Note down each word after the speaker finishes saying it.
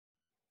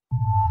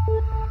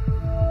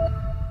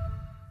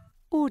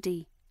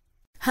Geordie.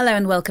 Hello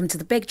and welcome to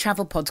the Big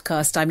Travel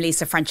Podcast. I'm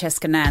Lisa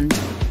Francesca Nand.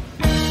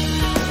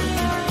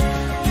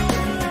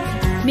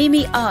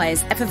 Mimi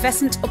I's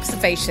effervescent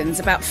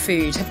observations about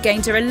food have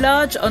gained her a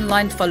large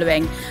online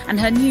following, and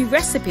her new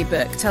recipe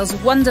book tells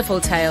wonderful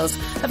tales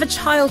of a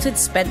childhood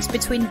spent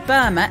between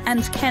Burma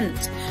and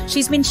Kent.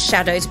 She's been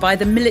shadowed by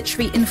the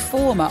military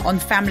informer on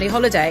family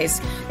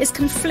holidays, is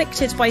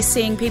conflicted by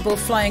seeing people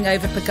flying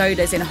over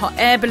pagodas in hot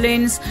air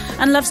balloons,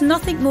 and loves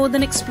nothing more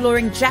than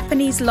exploring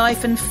Japanese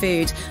life and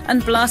food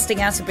and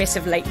blasting out a bit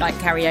of late-night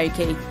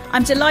karaoke.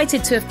 I'm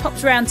delighted to have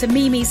popped round to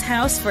Mimi's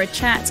house for a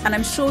chat, and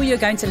I'm sure you're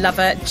going to love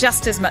her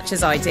just as much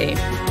as I do.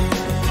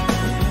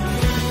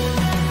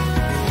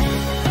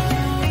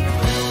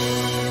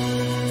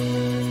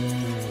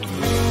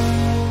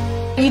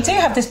 You do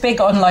have this big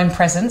online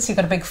presence. You've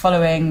got a big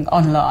following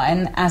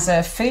online as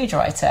a food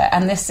writer,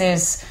 and this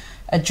is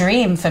a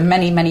dream for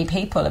many, many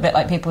people. A bit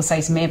like people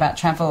say to me about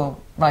travel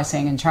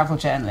writing and travel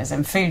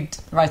journalism. Food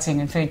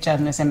writing and food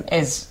journalism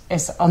is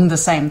on the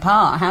same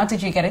par. How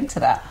did you get into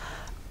that?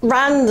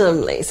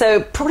 Randomly.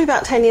 So probably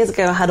about 10 years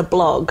ago I had a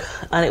blog,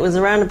 and it was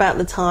around about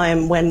the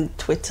time when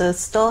Twitter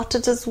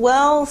started as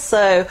well.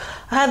 So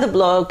I had the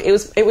blog. It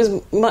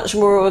was much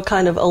more of a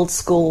kind of old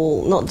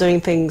school, not doing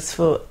things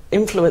for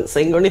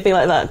influencing or anything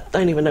like that. I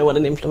don't even know what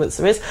an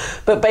influencer is,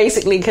 but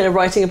basically kind of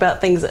writing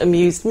about things that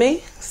amused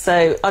me.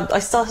 So I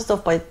started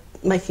off by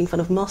making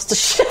fun of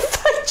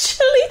MasterChef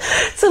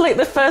actually. So like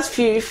the first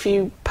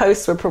few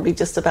posts were probably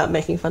just about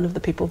making fun of the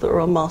people that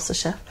were on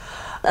MasterChef.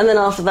 And then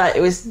after that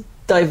it was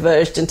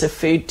diverged into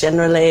food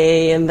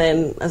generally, and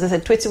then, as I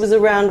said, Twitter was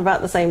around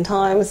about the same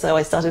time, so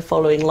I started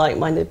following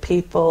like-minded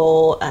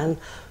people and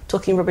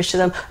talking rubbish to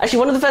them. Actually,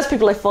 one of the first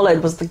people I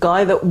followed was the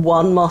guy that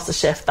won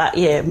MasterChef that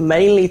year,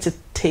 mainly to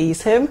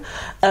tease him,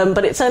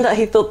 but it turned out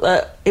he thought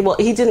that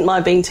he didn't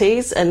mind being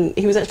teased, and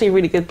he was actually a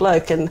really good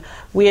bloke, and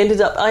I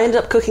ended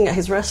up cooking at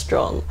his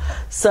restaurant,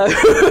 so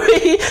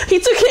he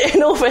took it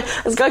in all.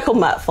 There's a guy called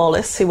Matt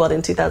Follis who won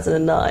in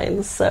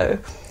 2009, so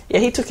yeah,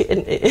 he took it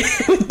in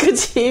with good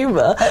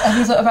humour. Have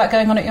you thought about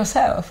going on it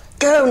yourself?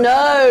 Oh,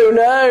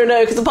 no,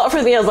 because apart from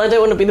anything else, I don't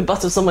want to be the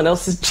butt of someone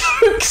else's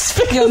jokes.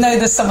 You'll know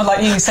there's someone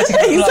like you setting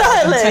up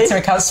a Twitter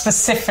account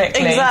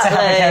specifically to have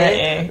a go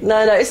at you.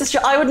 No, it's just,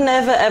 I would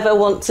never, ever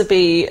want to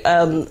be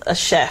a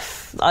chef.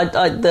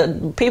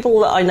 The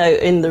people that I know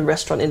in the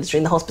restaurant industry,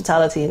 in the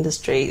hospitality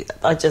industry,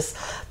 they just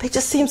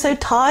seem so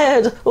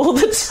tired all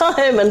the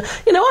time. And,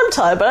 I'm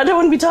tired, but I don't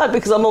want to be tired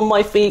because I'm on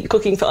my feet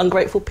cooking for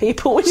ungrateful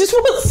people, which is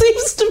what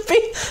seems to be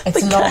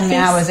It's long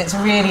hours. It's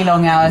really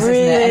long hours, isn't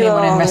it?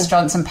 Anyone in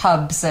restaurants and pubs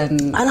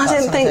and I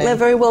don't think they're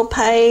very well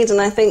paid, and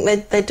I think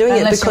they're doing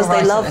it because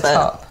they love it.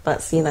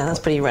 That's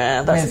pretty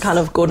rare. That's the kind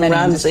of Gordon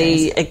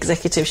Ramsay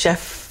executive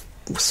chef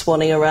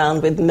swanning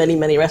around with many,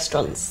 many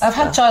restaurants. I've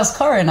had Giles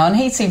Corrin on.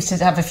 He seems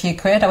to have a few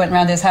quid. I went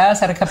round his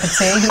house, had a cup of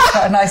tea. He's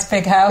got a nice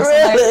big house.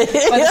 Really?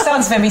 By the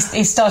sounds of him,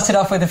 he started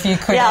off with a few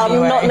quid anyway.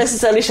 I'm not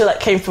necessarily sure that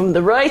came from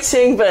the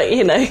writing, but,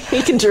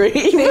 he can dream.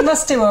 He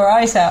must do all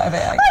right out of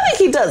it, I think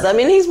he does. I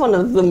mean, he's one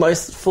of the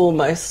most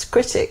foremost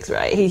critics,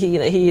 right?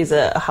 He is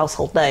a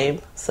household name,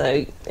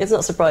 so it's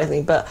not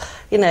surprising. But,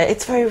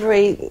 it's very,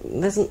 very...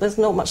 There's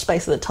not much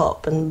space at the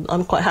top, and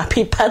I'm quite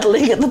happy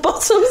paddling at the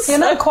bottom. So. You're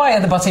not quite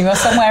at the bottom. You're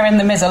somewhere in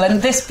the middle.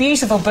 And this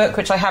beautiful book,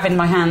 which I have in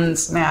my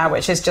hands now,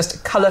 which is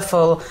just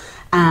colourful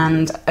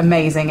and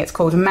amazing. It's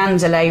called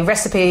Mandalay,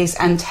 Recipes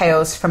and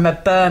Tales from a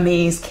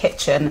Burmese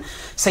Kitchen.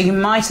 So you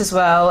might as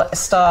well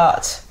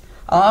start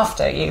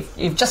after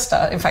you've just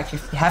started. In fact, you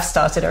have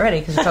started already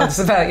because you told us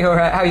about your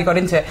how you got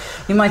into it.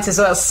 You might as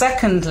well, for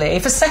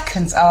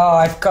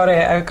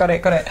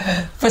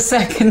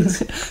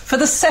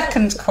the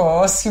second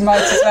course, you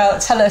might as well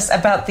tell us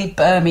about the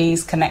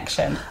Burmese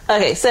connection.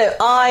 Okay, so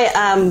I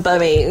am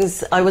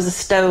Burmese. I was a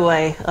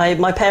stowaway.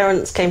 My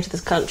parents came to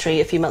this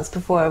country a few months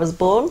before I was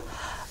born.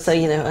 So,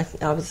 I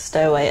was a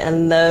stowaway.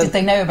 And did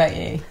they know about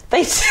you?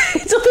 They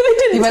did. Although they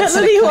didn't tell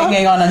anyone. You went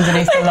clinging on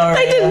underneath the lorry.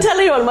 They didn't tell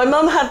anyone. My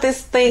mum had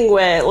this thing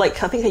where, I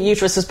think her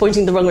uterus was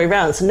pointing the wrong way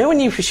round, so no one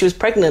knew she was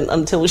pregnant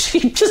until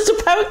she just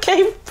about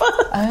gave birth.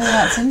 Oh,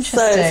 that's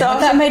interesting. So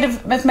that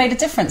made a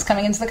difference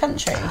coming into the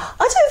country? I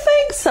don't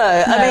think so.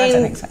 I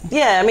don't think so.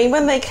 Yeah,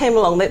 when they came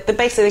along,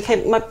 they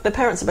came. My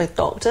parents are both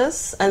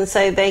doctors, and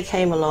so they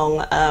came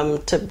along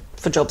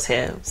for jobs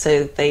here.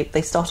 So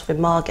they started in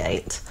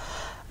Margate.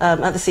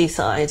 At the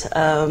seaside,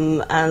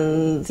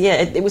 and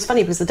it was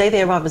funny because the day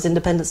they arrived was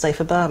Independence Day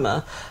for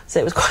Burma, so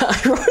it was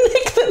quite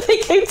ironic that they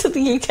came to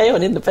the UK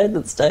on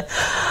Independence Day.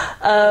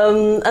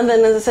 And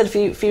then, as I said,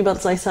 a few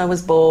months later I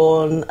was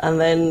born,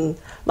 and then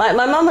my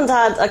mum and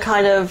dad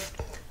are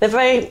they're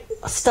very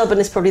stubborn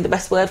is probably the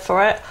best word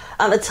for it.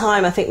 At the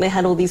time, I think they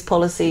had all these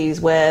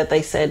policies where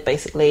they said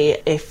basically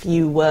if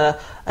you were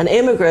an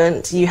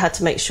immigrant, you had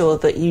to make sure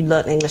that you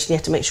learnt English and you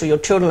had to make sure your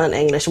children learnt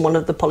English. And one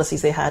of the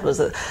policies they had was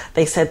that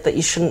they said that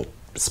you shouldn't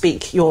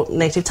speak your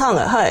native tongue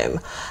at home.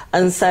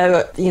 And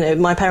so,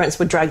 my parents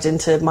were dragged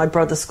into my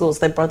brother's schools.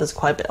 Their brother's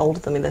quite a bit older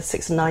than me. They're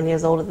 6 and 9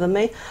 years older than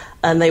me.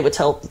 And they were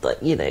told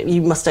that,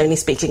 you must only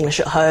speak English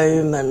at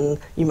home and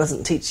you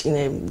mustn't teach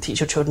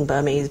your children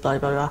Burmese, blah,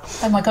 blah, blah.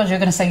 Oh my God, you're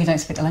going to say you don't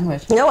speak the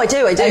language. No, I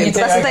do. Oh, you do? But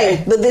that's the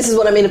thing. But this is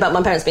what I mean about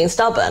my parents being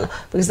stubborn,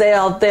 because they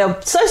are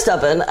so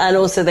stubborn, and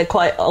also they're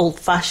quite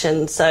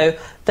old-fashioned, so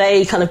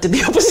they kind of did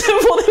the opposite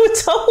of what they were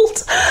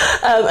told.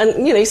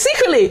 And,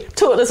 secretly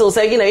taught us all.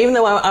 So, even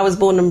though I was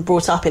born and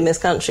brought up in this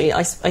country,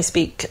 I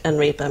speak and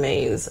read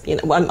Burmese.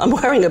 I'm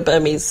wearing a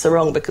Burmese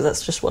sarong because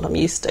that's just what I'm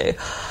used to.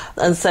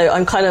 And so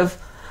I'm kind of...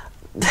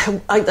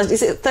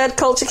 is it third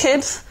culture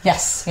kid?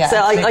 Yes, yeah. So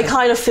I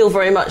kind of feel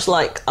very much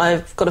like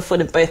I've got a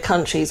foot in both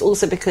countries,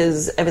 also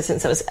because ever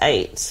since I was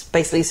 8,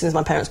 basically as soon as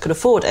my parents could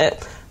afford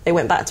it, they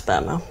went back to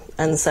Burma.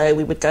 And so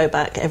we would go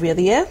back every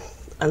other year.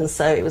 And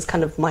so it was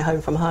kind of my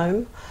home from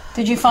home.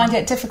 Did you find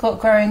it difficult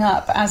growing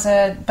up as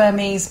a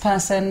Burmese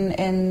person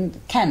in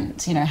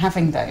Kent,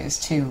 having those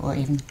 2 or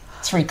even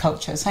 3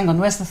 cultures? Hang on,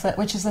 where's the third?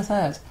 Which is the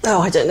third? Oh,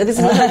 I don't know. It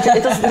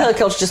doesn't third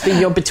culture just be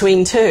you're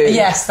between 2?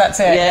 Yes, that's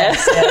it. Yeah,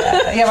 yes,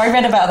 yeah. I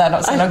read about that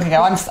not so long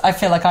ago. I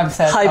feel like I'm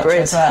third culture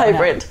as well.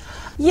 Hybrid.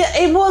 Yeah,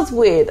 it was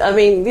weird. I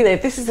mean,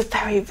 this is a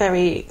very,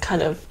 very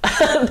kind of...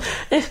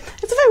 it's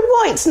a very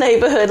white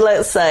neighbourhood,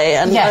 let's say.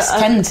 And yes,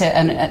 Kent,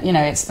 and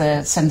it's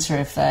the centre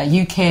of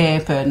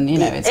UKIP, and,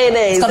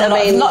 it's got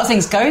a lot of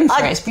things going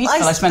for it. It's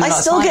beautiful. I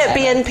still get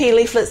BNP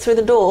leaflets through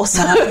the door.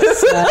 So.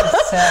 Nice.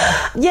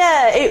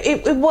 Yeah,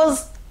 it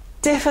was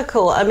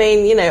difficult. I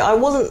mean, I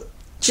wasn't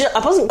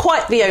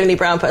quite the only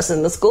brown person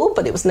in the school,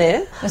 but it was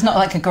near. There's not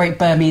like a great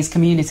Burmese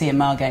community in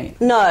Margate.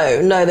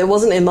 No, there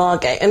wasn't in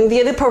Margate. And the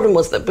other problem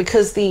was that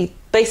because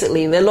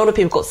basically a lot of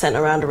people got sent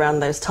around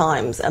those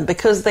times, and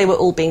because they were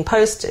all being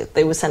posted,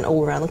 they were sent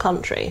all around the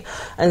country.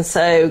 And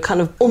so kind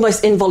of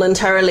almost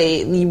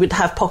involuntarily, you would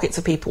have pockets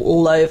of people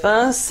all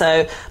over.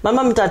 So my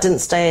mum and dad didn't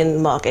stay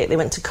in Margate. They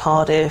went to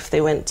Cardiff.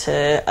 They went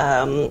to,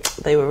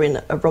 they were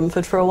in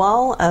Romford for a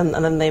while, and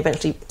then they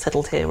eventually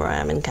settled here where I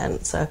am in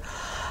Kent. So...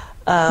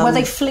 were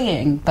they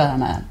fleeing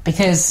Burma?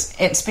 Because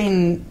it's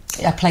been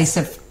a place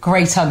of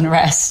great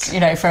unrest,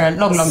 for a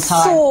long, long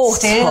time.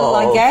 Still,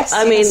 I guess.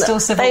 I mean, still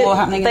civil war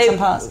happening in some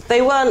parts.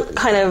 They weren't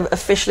kind of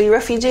officially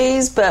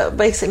refugees, but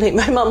basically,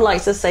 my mum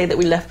likes to say that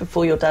we left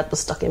before your dad was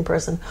stuck in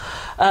prison.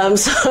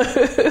 It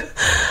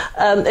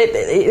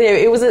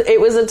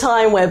was a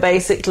time where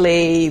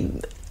basically.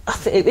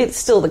 It's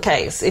still the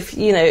case. If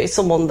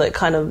someone that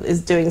kind of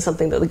is doing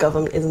something that the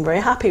government isn't very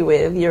happy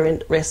with, you're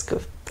in risk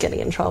of getting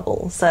in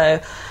trouble.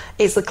 So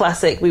it's the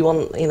classic, we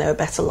want a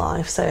better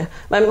life. So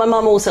my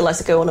mum also likes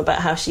to go on about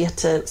how she had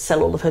to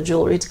sell all of her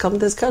jewellery to come to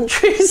this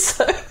country.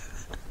 So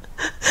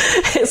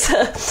it's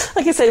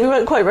like I said, we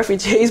weren't quite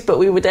refugees, but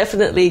we were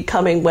definitely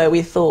coming where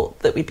we thought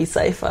that we'd be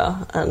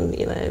safer. And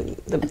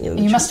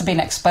you must have been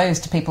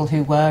exposed to people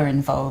who were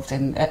involved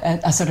in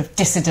a sort of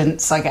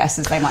dissidents, I guess,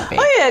 as they might be.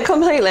 Oh yeah,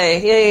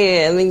 completely.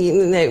 Yeah. I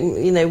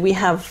mean, we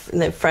have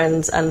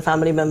friends and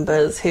family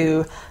members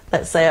who,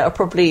 let's say, are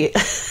probably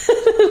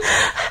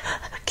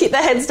keep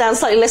their heads down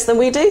slightly less than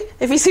we do,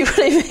 if you see what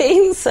I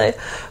mean. So,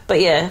 but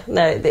yeah,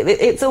 no,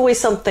 it's always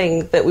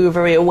something that we were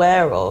very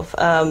aware of.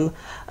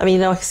 I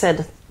mean, like I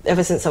said,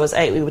 ever since I was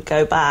 8, we would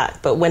go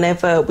back. But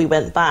whenever we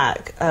went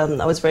back,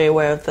 I was very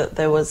aware of that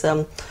there was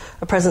a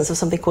presence of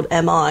something called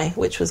MI,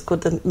 which was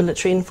called the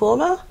military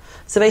informer.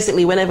 So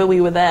basically, whenever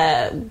we were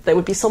there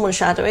would be someone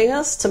shadowing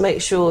us to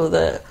make sure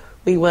that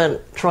we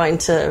weren't trying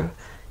to,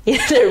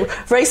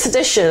 raise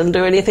sedition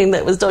or anything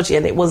that was dodgy.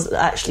 And it was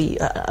actually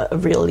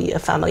really a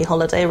family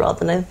holiday rather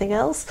than anything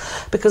else,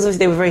 because obviously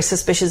they were very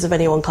suspicious of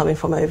anyone coming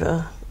from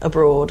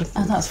abroad.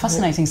 Oh, that's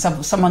fascinating.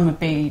 Someone would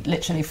be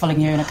literally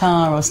following you in a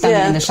car or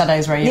standing in the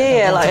shadows where you're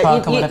at the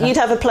park or whatever. You'd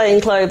have a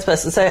plainclothes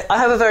person. So I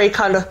have a very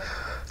kind of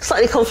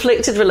slightly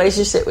conflicted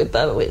relationship with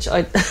them, which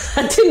I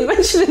didn't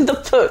mention in the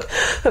book.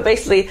 But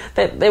basically,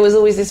 there was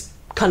always this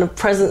kind of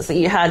presence that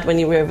you had when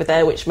you were over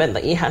there, which meant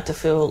that you had to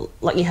feel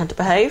like you had to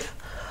behave.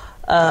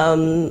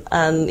 I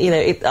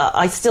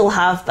still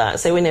have that.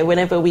 So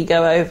whenever we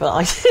go over,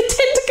 I tend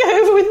to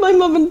go over with my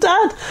mum and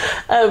dad,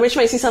 which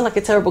makes me sound like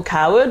a terrible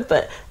coward,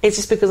 but it's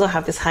just because I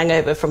have this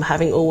hangover from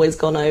having always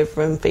gone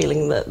over and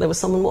feeling that there was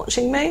someone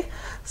watching me.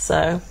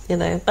 So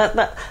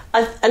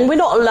and we're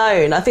not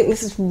alone. I think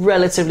this is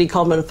relatively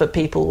common for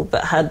people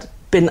that had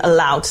been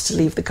allowed to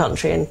leave the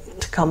country and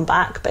to come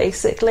back.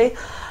 Basically,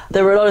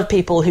 there were a lot of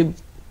people who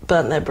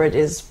burnt their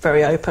bridges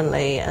very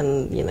openly,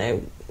 and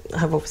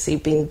have obviously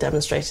been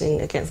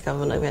demonstrating against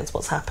government, against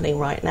what's happening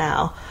right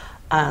now.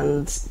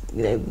 And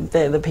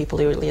they're the people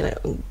who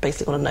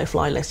basically on a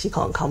no-fly list. You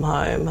can't come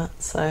home.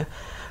 So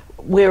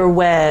we're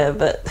aware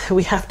that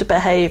we have to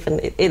behave, and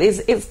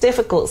it's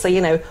difficult. So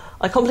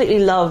I completely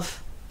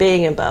love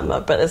being in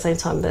Burma, but at the same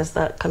time there's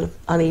that kind of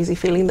uneasy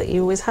feeling that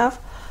you always have.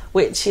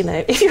 which,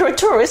 if you're a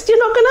tourist, you're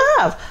not going to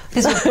have.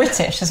 Because you're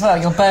British as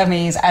well. You're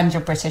Burmese and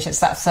you're British.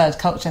 It's that third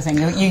culture thing.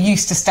 You're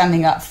used to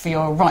standing up for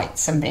your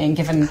rights and being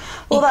given equal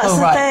rights. Well, that's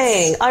the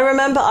thing. I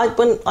remember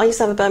when I used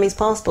to have a Burmese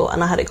passport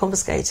and I had it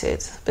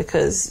confiscated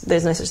because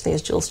there's no such thing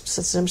as dual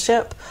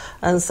citizenship.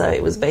 And so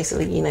it was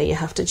basically, you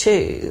have to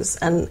choose.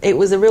 And it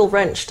was a real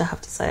wrench to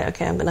have to say,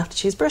 OK, I'm going to have to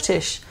choose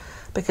British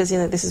because,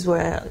 this is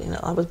where,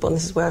 I was born,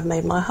 this is where I've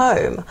made my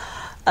home.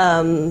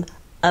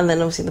 And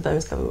then obviously the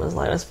Burmese government was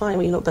like, that's fine,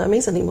 well, you're not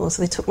Burmese anymore,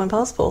 so they took my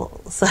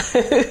passport. So,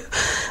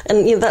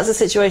 and that's a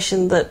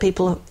situation that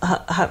people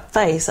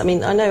face. I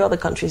mean, I know other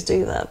countries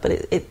do that, but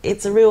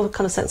it's a real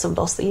kind of sense of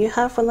loss that you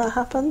have when that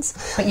happens.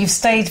 But you've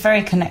stayed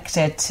very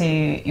connected to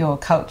your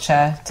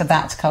culture, to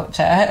that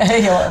culture,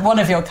 one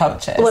of your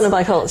cultures. One of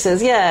my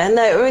cultures, yeah.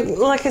 No, I mean,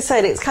 like I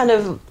said, it's kind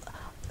of,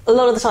 a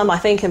lot of the time I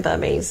think in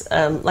Burmese,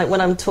 like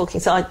when I'm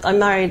talking, so I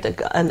married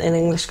an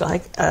English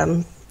guy,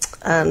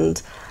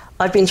 and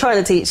I've been trying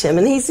to teach him,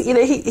 and he's,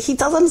 he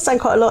does understand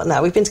quite a lot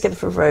now. We've been together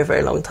for a very,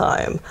 very long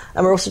time,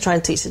 and we're also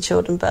trying to teach the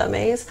children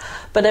Burmese.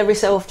 But every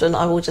so often,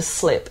 I will just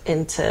slip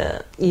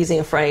into using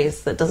a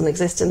phrase that doesn't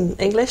exist in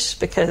English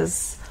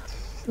because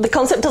the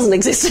concept doesn't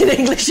exist in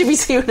English, if you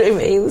see what I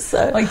mean.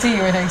 So I do, you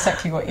know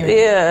exactly what you mean.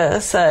 Yeah,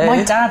 so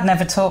my dad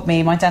never taught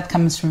me. My dad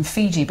comes from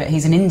Fiji, but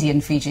he's an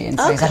Indian Fijian,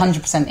 so he's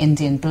 100%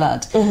 Indian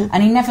blood. Mm-hmm.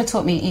 And he never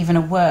taught me even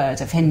a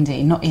word of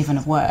Hindi, not even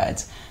a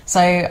word. So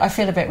I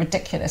feel a bit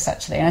ridiculous,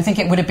 actually. And I think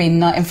it would have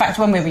been... in fact,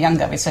 when we were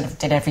younger, we sort of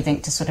did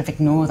everything to sort of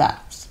ignore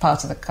that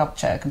part of the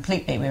culture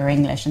completely. We were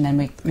English, and then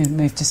we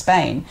moved to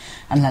Spain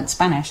and learnt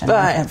Spanish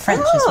and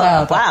French as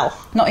well. But wow.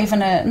 Not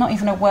even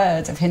a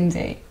word of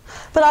Hindi.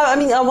 But I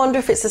mean, I wonder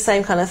if it's the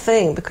same kind of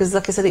thing, because,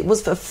 like I said, it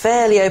was a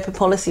fairly open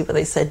policy where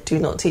they said, do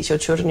not teach your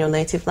children your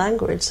native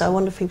language. So I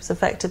wonder if he was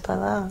affected by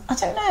that. I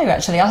don't know,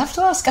 actually. I'll have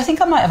to ask. I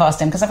think I might have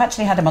asked him, because I've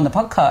actually had him on the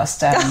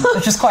podcast,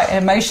 which was quite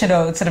an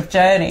emotional sort of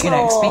journey,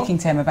 speaking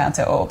to him about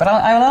it all. But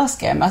I will ask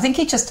him. I think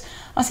he's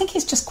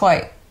just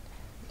quite...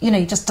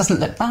 he just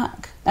doesn't look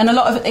back. And a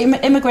lot of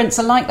immigrants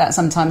are like that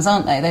sometimes,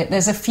 aren't they?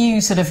 There's a few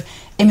sort of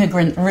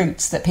immigrant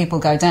routes that people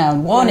go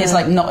down. One is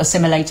like not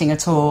assimilating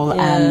at all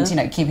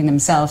and, keeping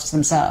themselves to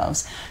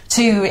themselves.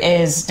 Two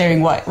is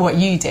doing what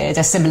you did,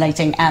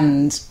 assimilating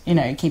and,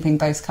 keeping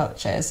both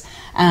cultures.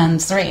 And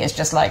three is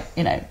just like,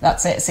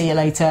 that's it, see you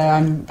later,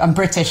 I'm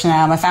British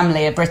now, my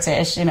family are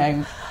British,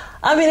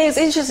 I mean, it's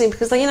interesting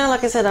because,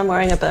 like I said, I'm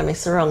wearing a Burmese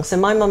sarong, so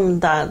my mum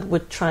and dad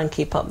would try and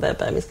keep up their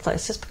Burmese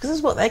clothes just because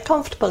it's what they're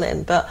comfortable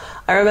in. But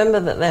I remember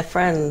that their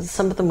friends,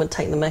 some of them would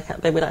take the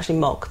makeup, they would actually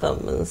mock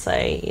them and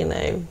say,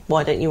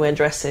 why don't you wear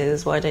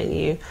dresses? Why don't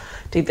you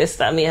do this,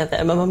 that, and the other?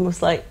 And my mum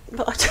was like,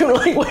 but I don't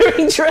like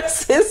wearing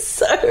dresses.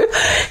 So,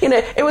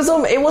 it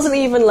wasn't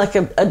even like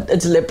a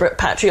deliberate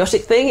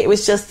patriotic thing. It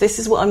was just, this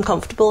is what I'm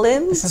comfortable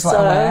in. This is what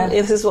I wear.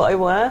 This is what I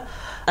wear.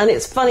 And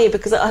it's funny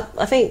because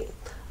I think...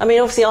 I mean,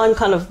 obviously, I'm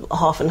kind of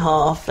half and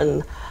half,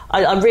 and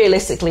I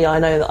realistically, I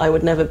know that I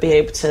would never be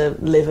able to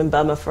live in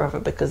Burma forever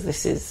because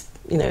this is,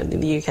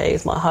 the UK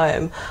is my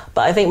home.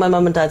 But I think my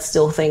mum and dad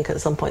still think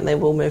at some point they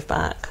will move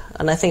back.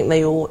 And I think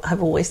they all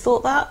have always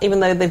thought that,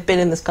 even though they've been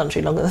in this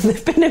country longer than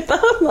they've been in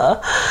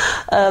Burma.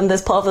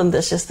 There's part of them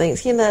that just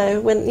thinks, when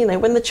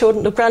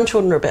the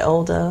grandchildren are a bit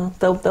older,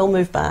 they'll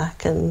move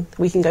back and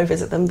we can go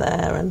visit them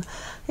there. And,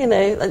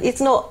 it's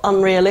not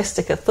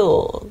unrealistic a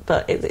thought,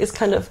 but it's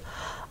kind of...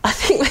 I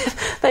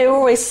think they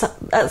always,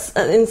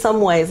 in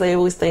some ways, they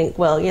always think,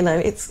 well,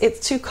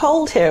 it's too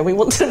cold here and we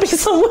want to be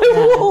somewhere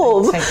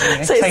warm.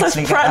 Totally, so it's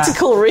those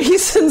practical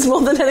reasons more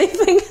than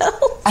anything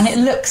else. And it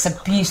looks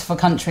a beautiful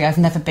country. I've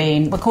never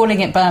been. We're calling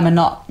it Burma,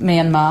 not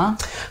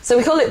Myanmar. So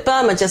we call it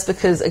Burma just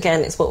because,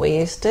 again, it's what we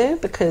used to,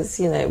 because,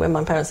 when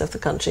my parents left the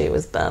country, it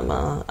was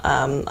Burma.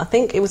 I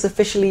think it was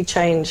officially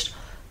changed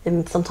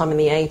sometime in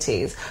the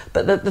 80s.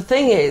 But the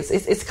thing is,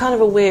 it's kind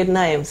of a weird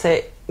name. So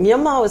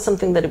Myanmar was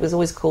something that it was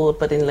always called,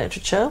 but in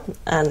literature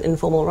and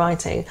informal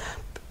writing,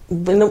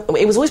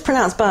 it was always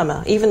pronounced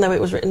Burma, even though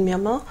it was written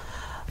Myanmar.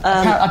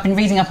 I've been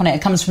reading up on it.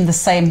 It comes from the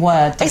same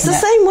word, doesn't it? It's the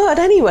same word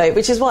anyway,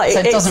 which is why...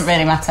 So it doesn't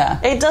really matter.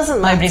 It doesn't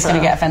matter. Nobody's going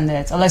to get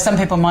offended, although some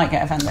people might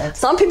get offended.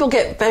 Some people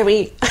get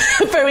very,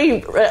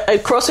 very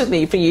cross with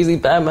me for using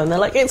Burma, and they're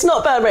like, it's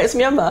not Burma, it's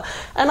Myanmar.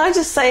 And I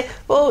just say,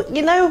 well,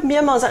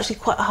 Myanmar is actually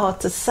quite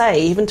hard to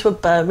say, even to a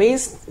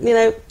Burmese,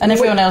 And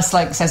everyone else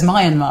says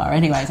Myanmar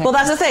anyway. Well,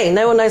 that's the thing.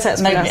 No one knows how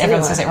to pronounce it.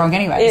 Everyone says it wrong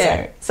anyway.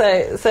 Yeah. So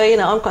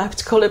I'm quite happy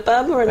to call it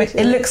Burma.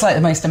 It looks like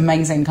the most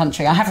amazing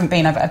country. I haven't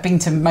been. I've been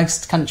to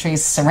most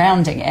countries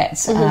surrounding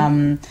it.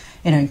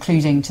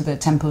 Including to the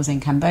temples in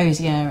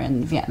Cambodia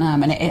and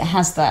Vietnam, and it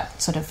has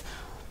that sort of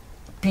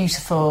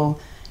beautiful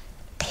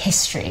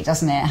history,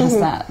 doesn't it? It has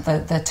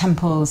that the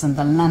temples and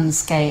the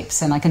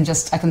landscapes, and I can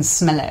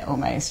smell it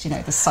almost.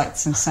 The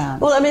sights and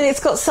sounds. Well, I mean, it's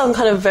got some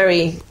kind of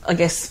very, I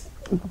guess,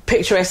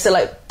 picturesque. So,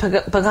 like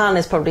Pagan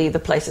is probably the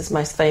place that's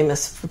most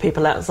famous for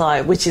people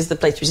outside, which is the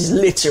place which is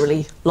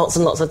literally lots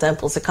and lots of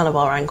temples. So, kind of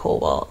our Angkor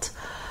Wat.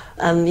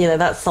 And,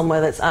 that's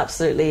somewhere that's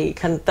absolutely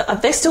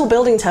they're still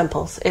building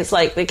temples. It's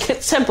like they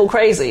get temple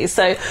crazy.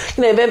 So,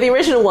 they're the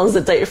original ones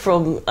that date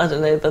from, I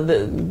don't know,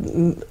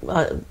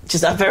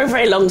 just a very,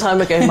 very long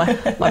time ago.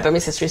 My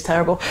Burmese history is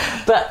terrible.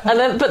 But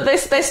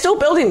they're still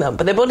building them,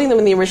 but they're building them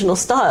in the original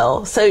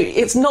style. So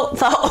it's not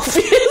that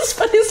obvious,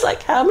 but it's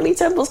like, how many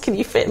temples can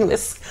you fit in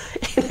this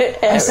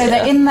area? So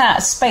that in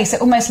that space,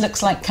 it almost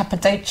looks like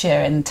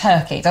Cappadocia in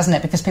Turkey, doesn't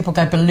it? Because people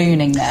go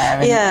ballooning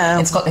there.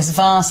 And it's got this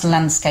vast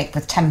landscape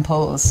with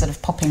temples sort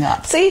of popping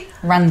up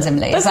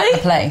randomly. Is that the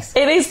place?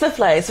 It is the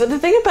place. But the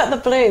thing about the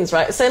balloons,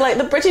 right? So, like,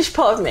 the British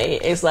part of me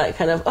is like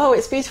kind of, oh,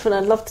 it's beautiful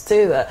and I'd love to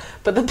do that.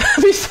 But the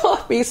Burmese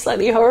part of me is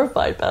slightly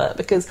horrified by that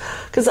because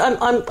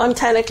I'm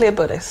technically a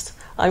Buddhist.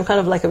 I'm kind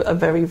of like a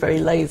very, very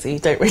lazy,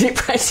 don't really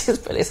practice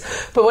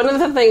Buddhist. But one of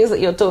the things that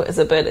you're taught as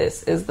a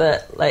Buddhist is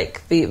that,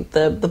 like, the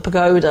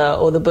pagoda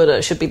or the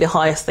Buddha should be the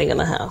highest thing in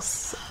the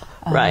house.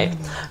 Right.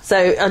 So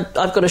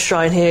I've got a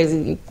shrine here, as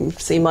you can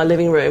see my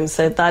living room,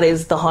 so that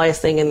is the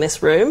highest thing in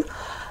this room.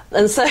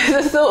 And so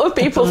the thought of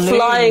people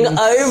flying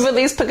over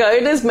these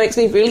pagodas makes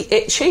me really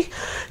itchy,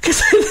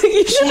 because I think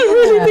you shouldn't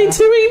really be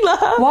doing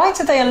that. Why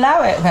do they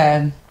allow it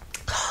then?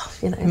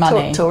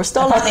 Money. Tourist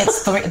dollar.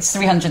 It's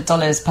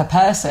 $300 per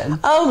person.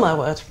 Oh, my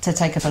word. To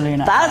take a balloon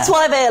up That's there.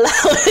 Why they allow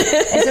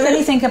it. Is there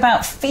anything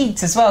about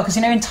feet as well? Because,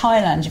 in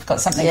Thailand, you've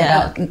got something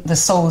about the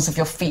soles of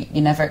your feet.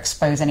 You never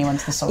expose anyone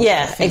to the soles of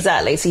your feet. Yeah,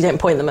 exactly. So you don't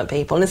point them at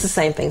people. And it's the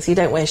same thing. So you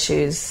don't wear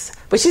shoes,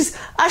 which is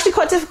actually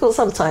quite difficult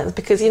sometimes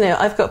because,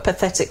 I've got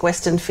pathetic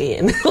Western feet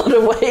in a lot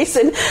of ways.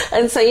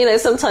 And so,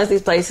 sometimes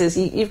these places,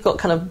 you've got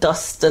kind of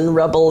dust and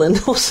rubble and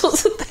all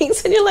sorts of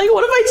things. And you're like,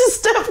 what have I just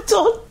stepped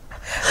on?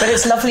 But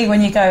it's lovely when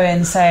you go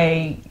in,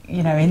 say,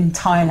 in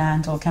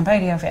Thailand or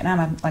Cambodia or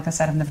Vietnam. Like I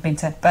said, I've never been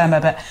to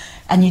Burma,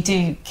 and you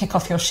do kick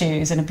off your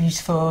shoes in a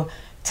beautiful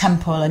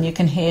temple and you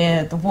can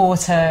hear the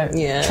water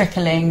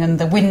trickling and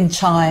the wind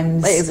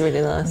chimes. It is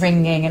really nice.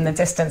 Ringing in the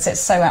distance.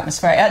 It's so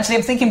atmospheric. Actually,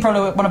 I'm thinking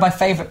probably one of my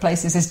favourite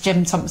places is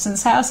Jim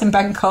Thompson's house in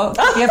Bangkok.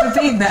 Have you ever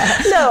been there?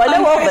 No, I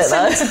know of it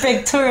though. It's a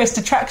big tourist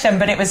attraction,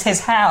 but it was his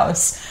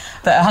house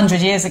that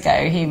 100 years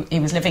ago he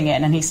was living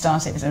in, and he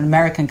started as an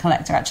American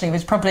collector. Actually, it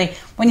was probably,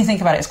 when you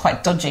think about it, it's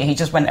quite dodgy. He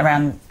just went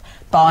around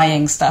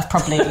buying stuff,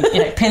 probably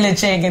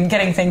pillaging and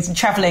getting things and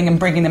travelling and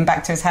bringing them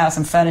back to his house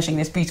and furnishing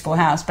this beautiful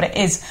house. But it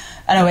is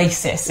an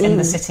oasis in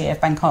the city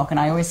of Bangkok, and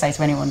I always say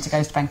to anyone who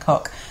goes to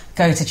Bangkok,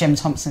 go to Jim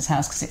Thompson's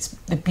house, because it's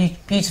the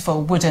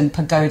beautiful wooden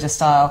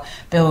pagoda-style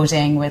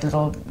building with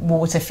little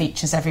water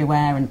features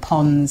everywhere and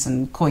ponds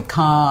and koi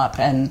carp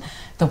and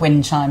the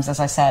wind chimes, as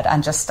I said,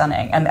 and just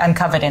stunning and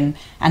covered in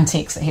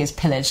antiques that he has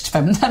pillaged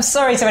from. I'm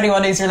sorry to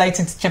anyone who's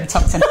related to Jim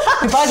Thompson,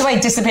 who, by the way,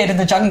 disappeared in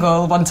the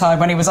jungle one time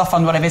when he was off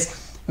on one of his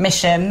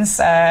missions.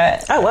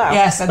 Oh, wow.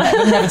 Yes, and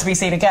never to be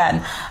seen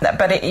again.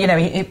 But,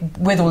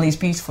 with all these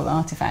beautiful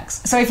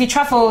artefacts. So if you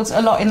travelled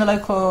a lot in the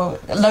local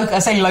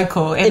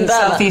in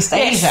Southeast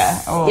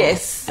Asia? Or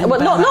yes.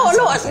 Well,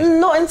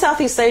 not in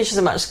Southeast Asia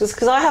so much,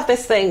 because I have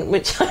this thing,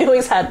 which I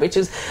always had, which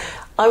is,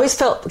 I always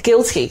felt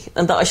guilty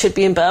and that I should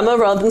be in Burma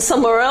rather than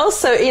somewhere else.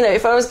 So,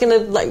 if I was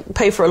going to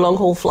pay for a long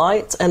haul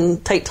flight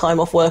and take time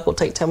off work or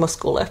take time off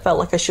school, I felt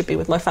like I should be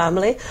with my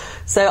family.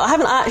 So I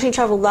haven't actually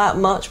travelled that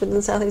much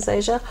within Southeast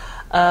Asia.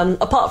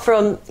 Apart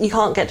from, you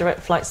can't get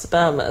direct flights to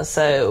Burma,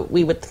 so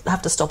we would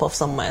have to stop off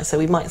somewhere. So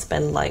we might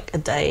spend a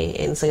day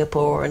in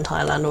Singapore or in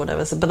Thailand or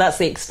whatever. So, but that's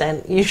the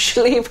extent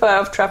usually where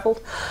I've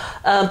travelled.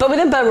 But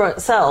within Burma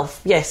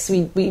itself, yes,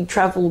 we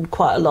travelled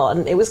quite a lot,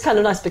 and it was kind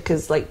of nice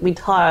because we'd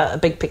hire a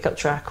big pickup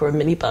truck or a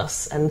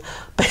minibus, and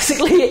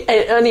basically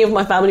any of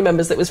my family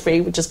members that was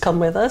free would just come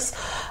with us.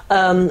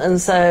 And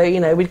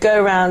so we'd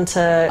go around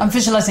to. I'm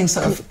visualising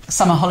sort of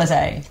summer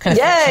holiday kind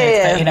of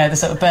pictures, but the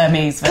sort of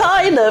Burmese.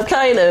 Kind of.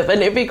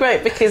 And it'd be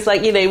great because,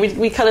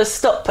 we kind of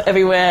stop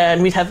everywhere,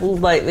 and we'd have all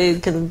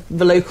the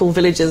local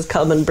villagers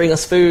come and bring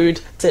us food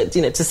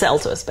to sell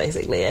to us,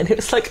 basically. And it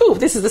was like, oh,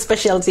 this is the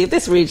speciality of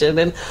this region,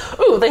 and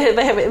oh, they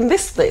have it in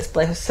this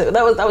place. So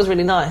that was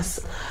really nice.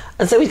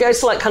 And so we go to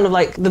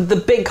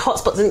the big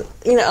hotspots,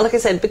 and like I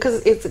said,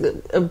 because it's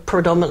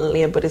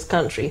predominantly a Buddhist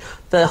country,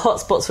 the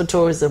hotspots for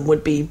tourism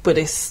would be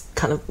Buddhist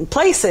kind of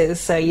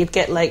places. So you'd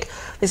get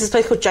there's this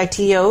place called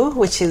Jaitio,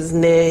 which is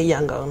near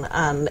Yangon,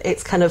 and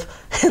it's kind of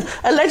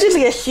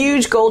allegedly a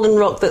huge golden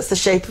rock that's the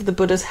shape of the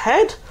Buddha's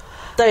head.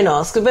 Don't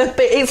ask, but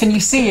it's... Can you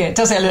see it?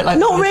 Does it look like...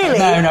 Not really,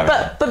 no.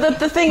 But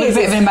the thing is... a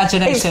bit of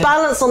imagination. It's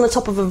balanced on the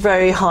top of a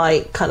very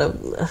high kind of...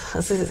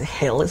 This is a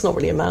hill, it's not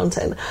really a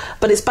mountain.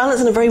 But it's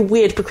balanced in a very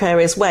weird,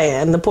 precarious way.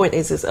 And the point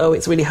is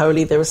it's really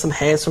holy. There are some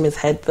hairs from his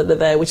head that are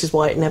there, which is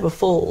why it never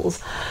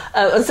falls.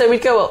 And so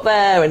we'd go up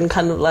there and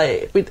kind of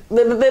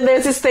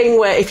there's this thing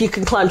where if you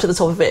can climb to the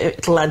top of it,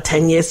 it'll add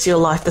 10 years to your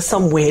life. There's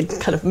some weird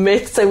kind of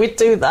myth. So we'd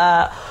do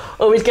that.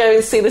 Or we'd go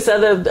and see this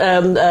other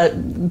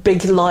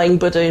big lying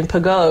Buddha in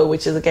Pagoda,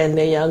 which is again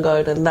near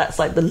Yangon, and that's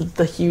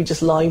the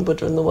hugest lying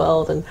Buddha in the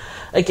world. And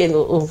again,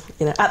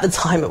 at the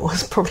time it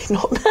was, probably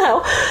not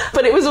now,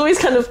 but it was always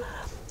kind of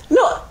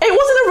It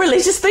wasn't a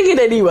religious thing in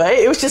any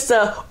way. It was just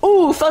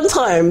fun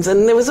times,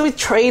 and there was always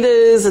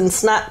traders and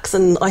snacks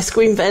and ice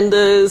cream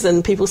vendors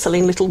and people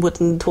selling little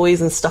wooden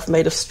toys and stuff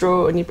made of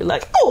straw, and you'd be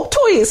like, oh,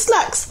 toys,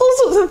 snacks, all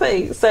sorts of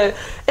things. So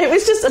it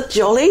was just a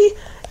jolly,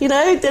 you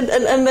know,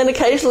 and then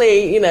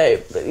occasionally, you know,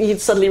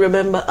 you'd suddenly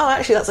remember, oh,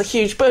 actually, that's a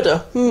huge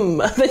Buddha. And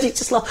then you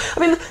just laugh.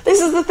 I mean,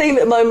 this is the thing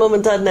that my mum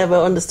and dad never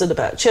understood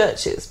about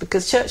churches,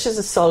 because churches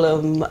are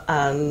solemn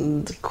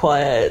and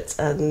quiet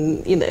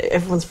and, you know,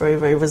 everyone's very,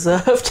 very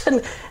reserved.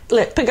 And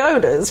like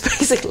pagodas,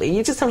 basically,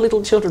 you just have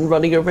little children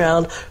running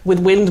around with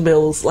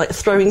windmills, like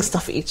throwing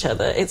stuff at each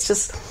other. It's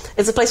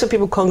a place where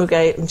people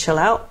congregate and chill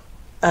out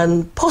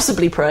and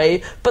possibly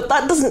pray, but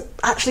that doesn't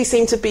actually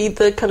seem to be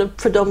the kind of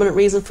predominant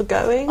reason for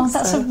going. Oh,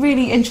 that's a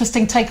really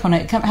interesting take on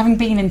it. Having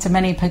been into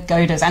many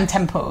pagodas and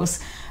temples,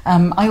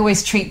 I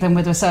always treat them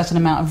with a certain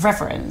amount of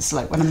reverence.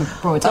 Like when I'm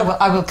abroad,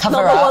 I will cover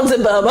up. Not the ones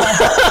in Burma.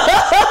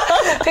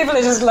 People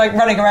are just like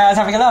running around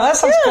having a laugh. That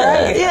sounds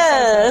great.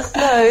 Yeah,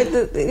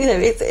 you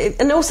know,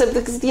 and also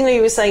because, you know,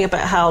 you were saying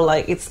about how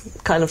like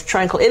it's kind of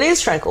tranquil. It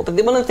is tranquil, but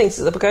one of the things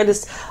is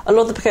a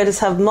lot of the pagodas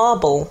have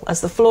marble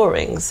as the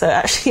flooring, so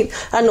actually,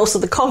 and also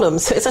the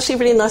columns. So it's actually a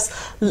really nice,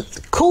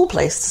 cool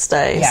place to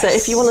stay. Yes. So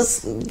if you want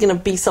to, you know,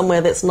 be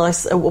somewhere that's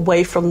nice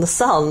away from the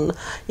sun,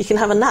 you can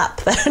have a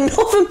nap there. And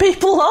often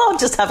people are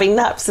just having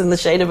naps in the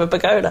shade of a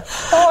pagoda.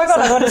 Oh my God,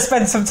 I want to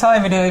spend some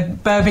time in a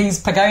Burmese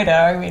pagoda,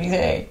 I really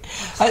do.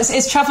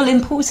 Is travel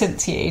important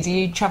to you? Do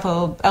you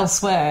travel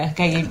elsewhere?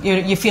 Okay,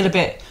 you feel a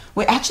bit...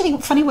 Well, actually,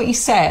 funny what you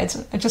said,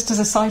 just as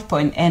a side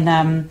point,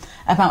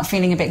 about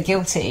feeling a bit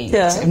guilty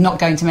of not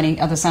going to many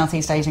other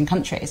Southeast Asian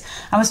countries.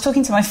 I was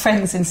talking to my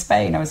friends in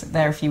Spain, I was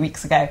there a few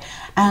weeks ago,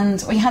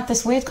 and we had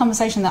this weird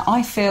conversation that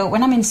I feel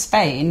when I'm in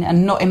Spain,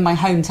 and not in my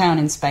hometown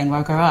in Spain where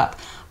I grew up,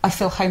 I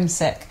feel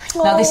homesick.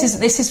 Oh. Now, this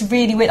is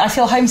really weird. I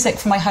feel homesick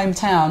for my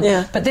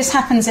hometown, but this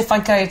happens if I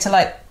go to,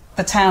 like,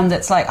 the town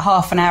that's like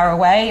half an hour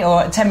away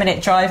or a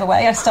 10-minute drive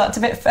away. I start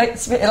to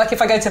it's a bit like if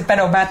I go to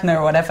Benalmádena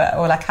or whatever,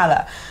 or La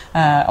Cala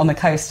on the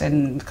coast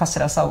in Costa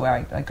del Sol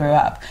where I grew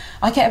up,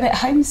 I get a bit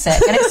homesick,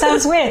 and it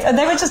sounds weird. And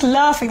they were just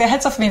laughing their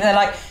heads off at me. They're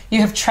like, you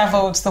have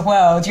travelled the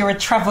world, you're a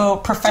travel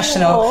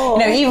professional. Oh.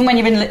 You know, even when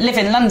you live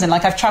in London,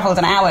 like I've travelled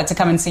an hour to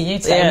come and see you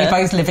today, and we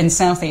both live in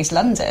southeast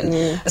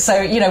London. So,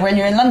 you know, when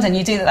you're in London,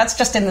 you do that. That's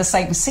just in the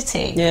same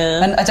city.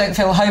 And I don't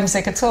feel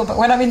homesick at all. But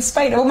when I'm in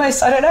Spain,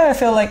 almost, I don't know, I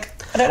feel like...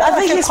 I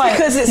think it's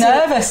because it's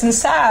nervous and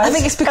sad. I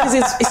think it's because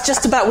it's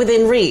just about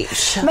within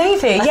reach.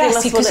 Maybe,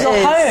 yes, because your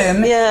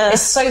home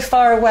is so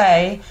far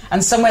away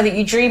and somewhere that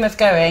you dream of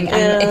going,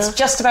 and it's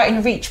just about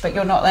in reach, but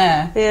you're not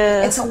there.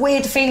 It's a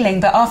weird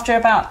feeling, but after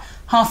about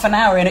half an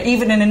hour,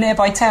 even in a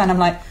nearby town, I'm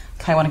like,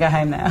 okay, I want to go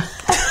home now.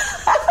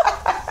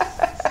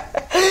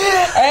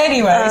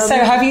 Anyway, so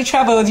have you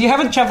travelled? You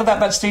haven't travelled that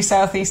much through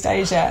Southeast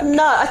Asia.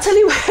 No, I tell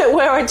you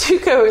where I do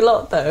go a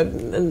lot, though,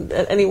 and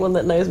anyone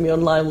that knows me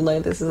online will know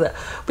this, is that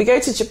we go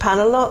to Japan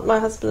a lot, my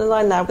husband and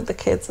I, now with the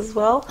kids as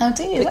well. Oh,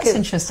 do you? That's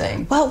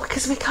interesting. Well,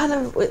 because we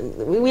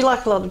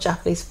like a lot of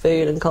Japanese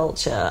food and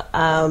culture,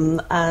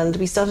 and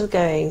we started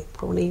going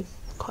probably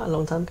quite a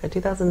long time ago,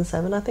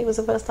 2007 I think was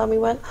the first time we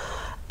went,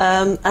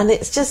 and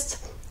it's just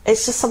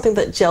something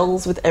that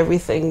gels with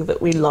everything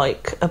that we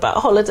like about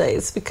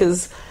holidays,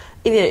 because...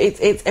 You know,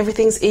 it's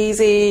everything's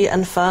easy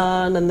and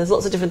fun, and there's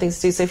lots of different things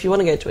to do. So if you want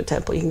to go to a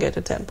temple, you can go to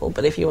a temple.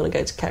 But if you want to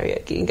go to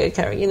karaoke, you can go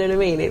to karaoke. You know what I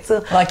mean? It's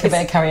a bit of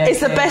karaoke. It's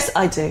the best.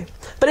 I do,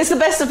 but it's the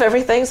best of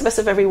everything. It's the best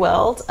of every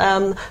world.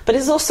 But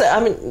it's also,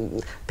 I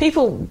mean,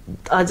 people.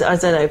 I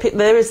don't know.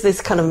 There is this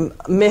kind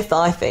of myth,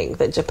 I think,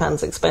 that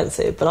Japan's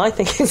expensive, but I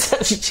think it's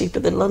actually cheaper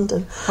than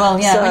London. Well,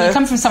 yeah. So, when you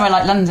come from somewhere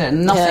like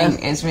London,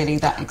 nothing is really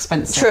that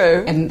expensive.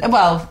 True.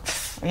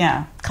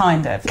 Yeah,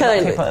 kind of.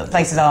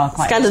 Places are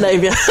quite...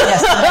 Scandinavia.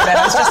 Yes,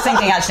 I was just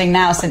thinking, actually,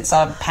 now since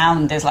our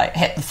pound is, like,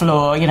 hit the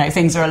floor, you know,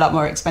 things are a lot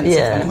more expensive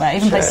anyway.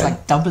 Even places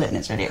like Dublin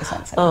is really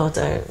expensive. Oh,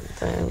 don't.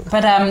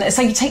 But,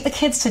 so you take the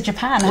kids to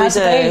Japan. How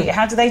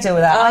do they deal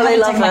with that? Oh, I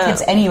haven't taken my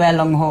kids anywhere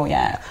long haul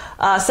yet.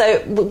 So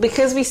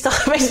because we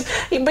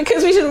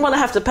didn't want to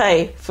have to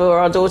pay for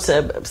our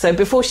daughter, so just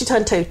before she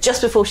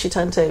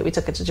turned 2, we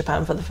took her to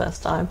Japan for the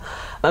first time,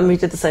 and we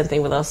did the same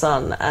thing with our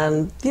son,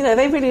 and you know,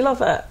 they really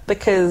love it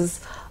because,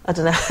 I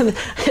don't know,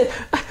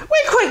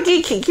 we're quite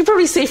geeky. You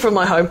probably see from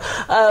my home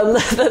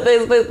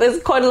that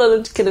there's quite a lot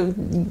of kind of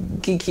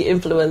geeky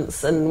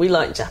influence, and we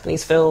like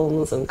Japanese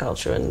films and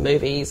culture and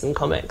movies and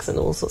comics and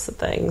all sorts of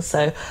things.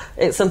 So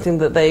it's something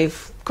that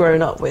they've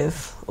grown up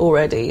with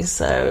already.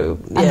 So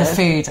and the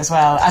food as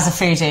well, as a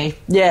foodie.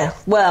 Yeah,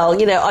 well,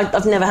 you know,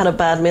 I've never had a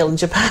bad meal in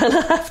Japan,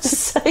 I have to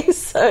say.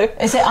 So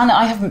is it?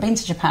 I haven't been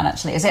to Japan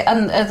actually. Is it?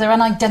 Are there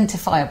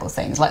unidentifiable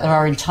things like there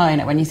are in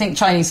China when you think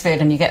Chinese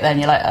food and you get there and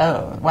you're like,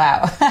 oh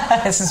wow,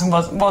 this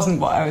wasn't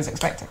what I was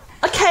expecting?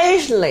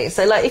 Occasionally.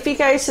 So, like, if you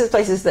go to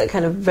places that are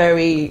kind of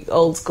very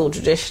old school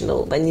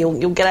traditional, then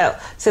you'll get out.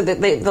 So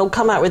they'll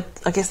come out with,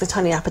 I guess, the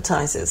tiny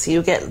appetizers. So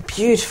you'll get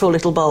beautiful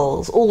little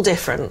bowls, all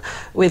different,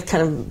 with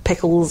kind of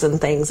pickles and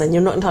things, and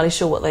you're not entirely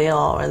sure what they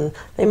are, and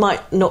they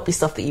might not be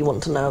stuff that you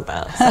want to know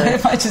about. So. I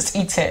might just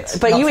eat it.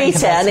 But you eat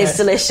it, and it's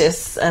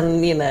delicious,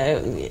 and, you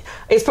know,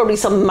 it's probably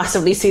some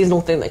massively seasonal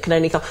thing that can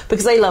only come...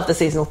 Because they love the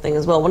seasonal thing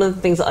as well. One of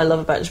the things that I love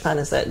about Japan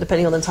is that,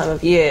 depending on the time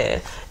of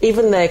year,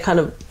 even their kind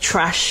of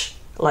trash...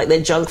 like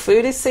their junk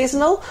food is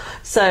seasonal.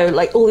 So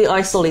like all the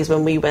ice lollies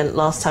when we went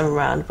last time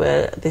around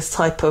were this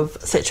type of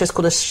citrus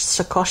called a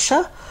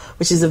shakosha,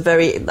 which is a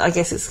very, I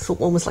guess it's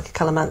almost like a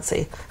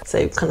calamansi,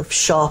 so kind of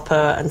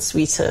sharper and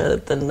sweeter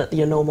than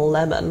your normal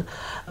lemon.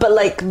 But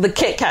like the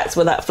Kit Kats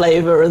were that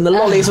flavour and the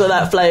lollies were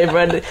that flavour,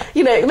 and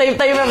you know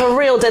they have a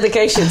real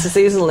dedication to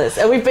seasonalness.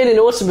 And we've been in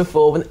autumn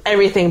before when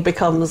everything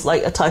becomes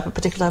like a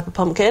particular type of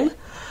pumpkin.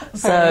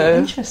 Very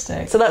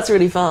interesting. So that's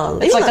really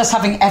fun. It's like us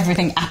having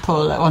everything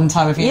apple at one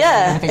time of year.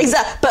 Yeah,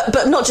 exactly.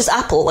 But not just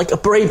apple, like a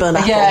Braeburn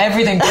apple. Yeah,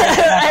 everything.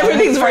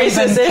 Everything's very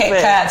specific.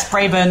 Kit Kats,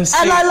 Braeburn.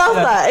 And I love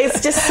that.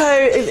 It's just so,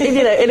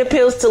 you know, it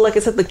appeals to, like I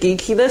said, the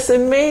geekiness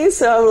in me.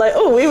 So I'm like,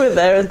 oh, we were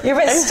there. And you're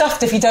a bit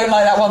stuffed if you don't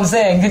like that one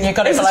thing, and you've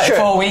got it for like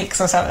 4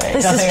 weeks or something.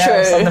 This is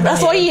true.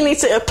 That's why you need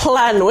to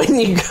plan when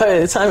you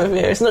go the time of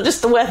year. It's not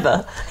just the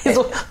weather. It's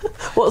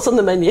what's on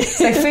the menu.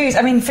 So food,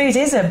 I mean, food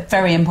is a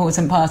very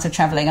important part of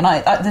travelling, and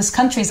there's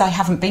countries I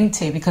haven't been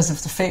to because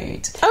of the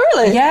food. Oh,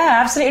 really?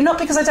 Yeah, absolutely. Not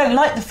because I don't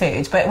like the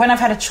food, but when I've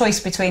had a choice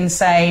between,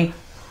 say,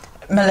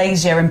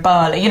 Malaysia and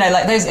Bali, you know,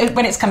 like those,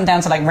 when it's come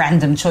down to like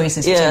random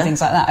choices to do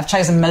things like that, I've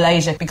chosen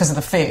Malaysia because of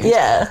the food.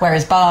 Yeah.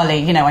 Whereas Bali,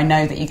 you know, I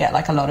know that you get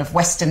like a lot of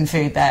Western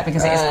food there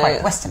because it is quite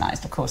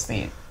westernised. Of course,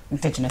 the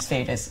indigenous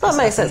food is that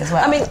makes sense as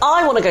well. I mean,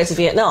 I want to go to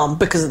Vietnam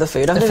because of the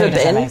food. I've never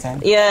been. Is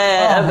amazing.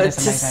 Yeah,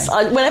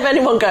 but whenever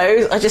anyone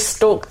goes, I just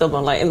stalk them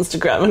on like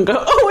Instagram and go,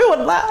 oh, we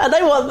want that, and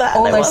they want that.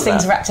 All those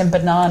things wrapped in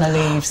banana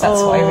leaves.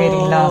 That's what I really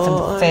love,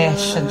 and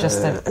fish, and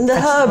just the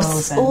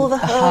herbs, and all the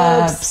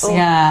herbs.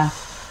 Yeah,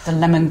 the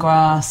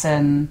lemongrass,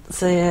 and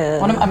so yeah.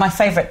 One of my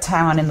favourite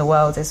town in the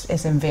world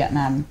is in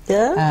Vietnam.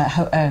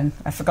 Yeah,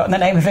 I've forgotten the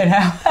name of it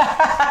now.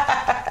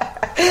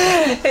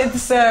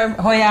 It's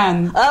Hoi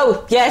An.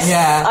 Oh, yes.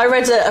 Yeah. I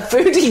read a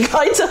foodie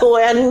guide to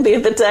Hoi An the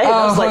other day.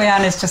 Oh, Hoi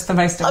An is just the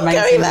most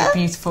amazing,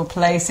 beautiful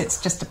place.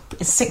 It's just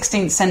it's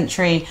 16th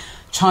century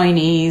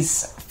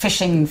Chinese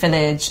fishing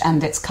village,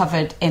 and it's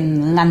covered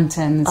in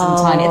lanterns and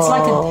tiny... It's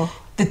like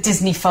the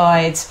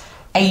Disney-fied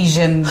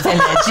Asian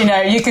village, you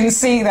know, you can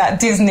see that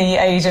Disney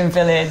Asian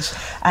village,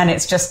 and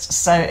it's just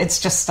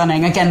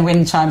stunning. Again,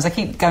 wind chimes. I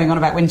keep going on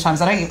about wind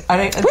chimes. I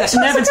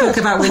never talk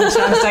about wind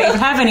chimes. I don't even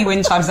have any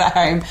wind chimes at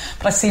home,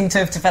 but I seem to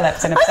have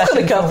developed an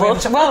obsession for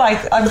wind chimes. Well,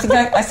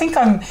 I think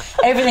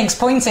everything's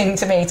pointing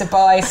to me to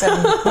buy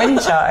some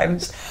wind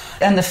chimes.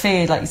 And the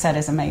food, like you said,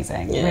 is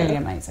amazing, really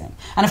amazing.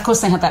 And of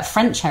course, they have that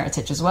French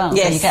heritage as well.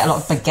 Yes. So you get a lot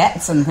of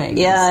baguettes and things.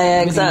 Yeah,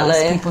 really exactly.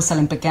 Nice. People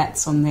selling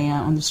baguettes on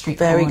the street.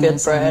 Very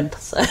good bread.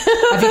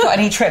 Have you got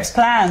any trips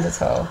planned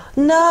at all?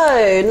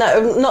 No,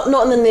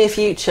 not in the near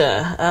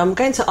future. I'm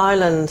going to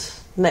Ireland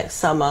next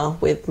summer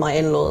with my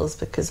in-laws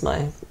because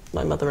my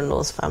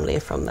mother-in-law's family are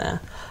from there.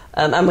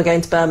 And we're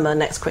going to Burma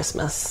next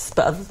Christmas.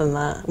 But other than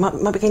that,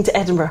 might be going to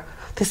Edinburgh.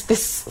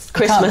 This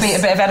Christmas. Can't beat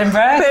a bit of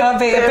Edinburgh. Can't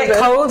beat a bit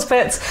cold.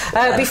 But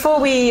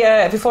before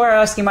I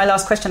ask you my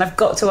last question, I've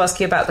got to ask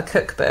you about the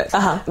cookbook,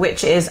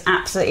 which is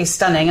absolutely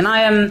stunning. And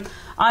I am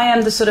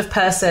the sort of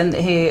person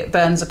who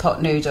burns a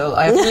pot noodle.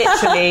 I have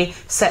literally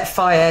set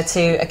fire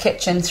to a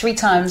kitchen 3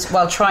 times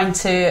while trying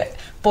to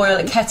boil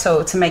a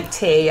kettle to make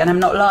tea, and I'm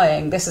not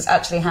lying. This has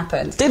actually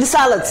happened. Do the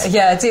salads.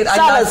 Yeah, do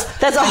salads.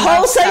 There's a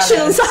whole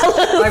section on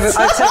salads.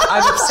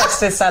 I'm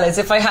obsessed with salads.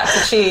 If I had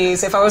to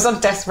choose, if I was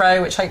on death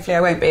row, which hopefully I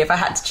won't be, if I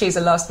had to choose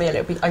a last meal,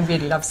 I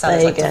really love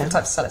salads. Like different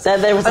types of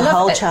salads. There was a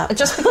whole chat.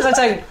 Just because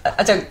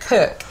I don't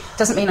cook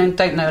doesn't mean I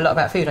don't know a lot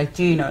about food. I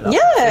do know a lot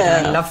about food,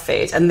 and I love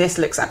food, and this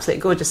looks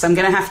absolutely gorgeous. So I'm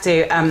going to have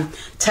to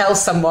tell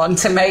someone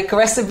to make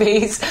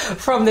recipes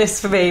from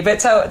this for me. But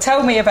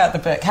tell me about the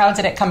book. How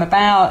did it come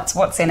about?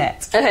 What's in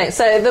it? Okay,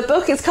 so the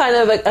book is kind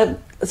of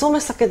it's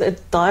almost like a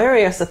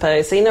diary, I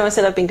suppose. So, you know, I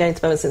said I've been going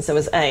to Burma since I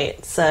was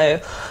 8.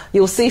 So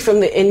you'll see from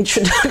the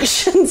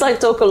introductions, I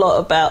talk a lot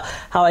about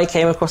how I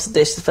came across the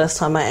dish the first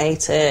time I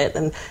ate it.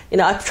 And, you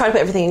know, I try to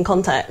put everything in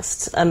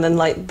context. And then,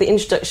 like, the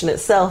introduction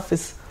itself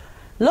is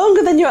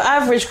longer than your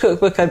average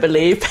cookbook, I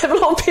believe. A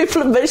lot of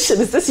people have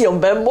mentioned, is this your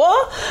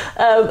memoir?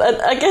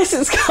 And I guess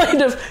it's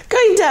kind of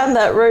going down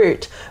that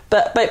route.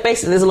 But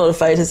basically, there's a lot of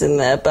photos in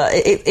there. But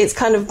it's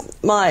kind of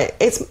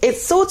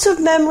it's sort of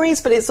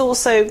memories, but it's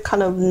also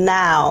kind of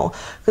now.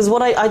 Because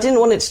I didn't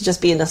want it to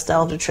just be a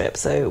nostalgia trip.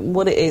 So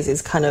what it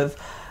is kind of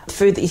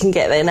food that you can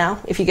get there now.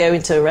 If you go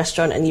into a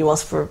restaurant and you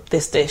ask for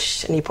this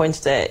dish and you point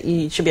at it,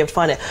 you should be able to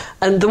find it.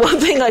 And the one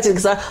thing I did,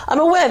 because I'm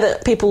aware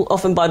that people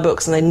often buy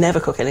books and they never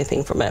cook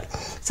anything from it.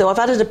 So I've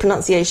added a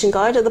pronunciation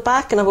guide at the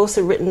back, and I've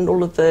also written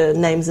all of the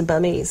names in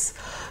Burmese.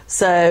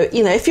 So,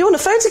 you know, if you want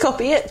to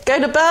photocopy it, go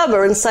to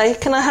Burma and say,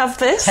 can I have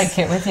this? Take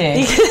it with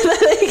you.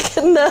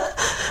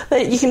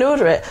 You can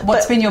order it.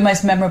 What's been your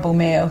most memorable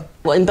meal?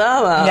 What, in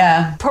Burma?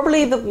 Yeah.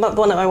 Probably the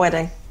one at my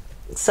wedding.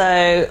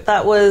 So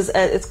that was,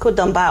 it's called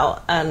Dum Bao,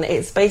 and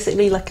it's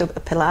basically like a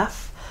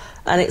pilaf.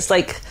 And it's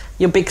like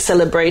your big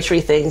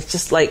celebratory things,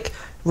 just like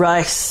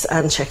rice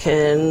and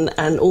chicken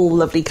and all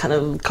lovely kind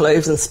of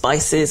cloves and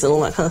spices and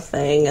all that kind of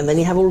thing, and then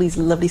you have all these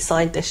lovely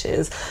side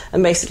dishes,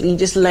 and basically you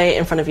just lay it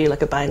in front of you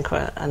like a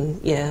banquet. And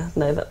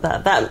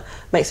that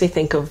makes me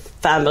think of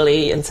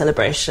family and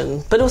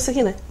celebration, but also,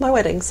 you know, my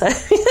wedding. So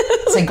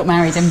So you got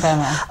married in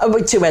Burma?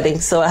 With 2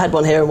 weddings, so I had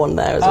one here and one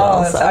there as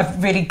well. So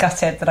I'm really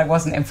gutted that I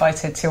wasn't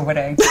invited to your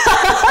wedding.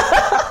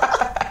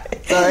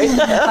 Sorry.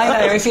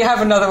 I know, if you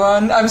have another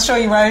one, I'm sure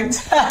you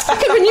won't. I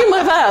can renew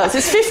my vows.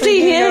 It's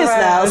 15 years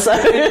now, so...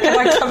 Can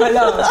I come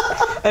along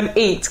and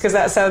eat? Because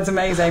that sounds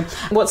amazing.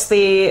 What's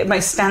the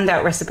most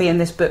standout recipe in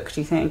this book,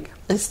 do you think?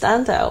 A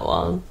standout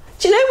one?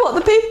 Do you know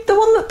what? The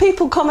one that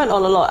people comment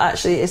on a lot,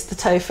 actually, is the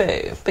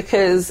tofu.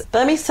 Because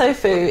Burmese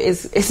tofu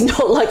is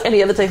not like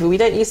any other tofu. We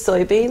don't use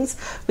soybeans.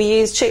 We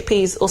use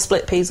chickpeas or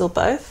split peas or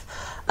both.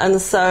 And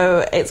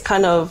so it's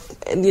kind of,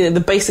 you know, the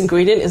base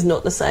ingredient is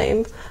not the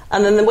same.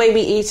 And then the way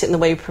we eat it and the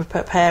way we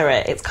prepare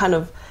it, it's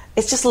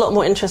just a lot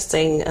more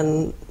interesting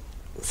and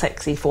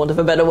sexy, for want of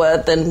a better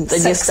word, than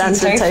your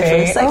standard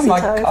tofu. Sexy oh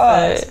my tofu.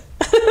 God.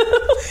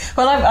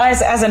 Well,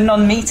 as a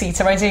non-meat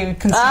eater, I do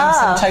consume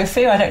some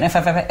tofu. I don't know if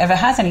I've ever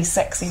had any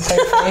sexy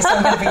tofu, so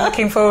I'm going to be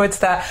looking forward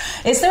to that.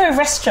 Is there a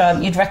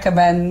restaurant you'd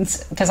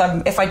recommend? Because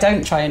if I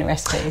don't try any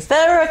recipes.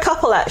 There are a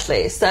couple,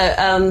 actually. So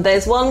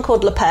there's one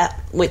called lepet,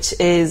 which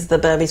is the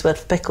Burmese word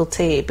for pickled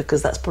tea,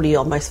 because that's probably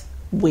our most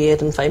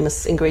weird and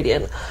famous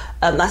ingredient.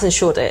 That's in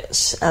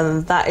Shoreditch,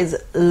 and that is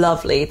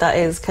lovely. That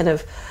is kind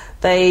of...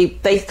 They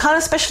kind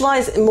of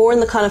specialise more in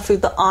the kind of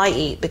food that I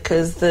eat,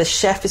 because the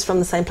chef is from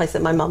the same place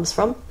that my mum's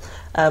from,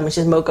 which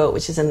is Margate,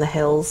 which is in the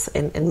hills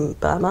in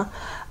Burma.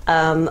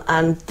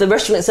 And the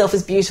restaurant itself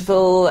is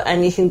beautiful,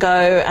 and you can go,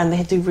 and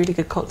they do really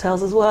good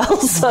cocktails as well.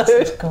 So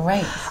that's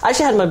great. I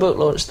actually had my book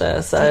launched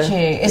there. So did you?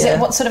 Is it,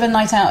 what sort of a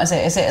night out is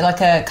it? Is it like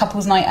a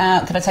couple's night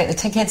out? Could I take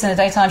the kids in the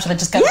daytime? Should I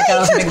just go with the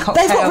girls and drink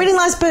cocktails? They've got really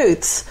nice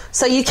booths,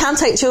 so you can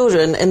take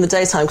children in the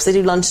daytime, because they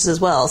do lunches as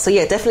well. So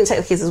yeah, definitely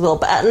take the kids as well.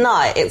 But at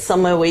night, it's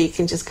somewhere where you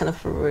can just kind of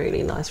have a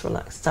really nice,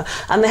 relaxed time.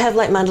 And they have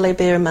like Mandalay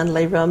beer and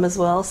Mandalay rum as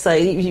well. So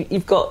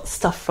you've got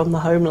stuff from the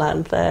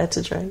homeland there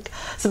to drink.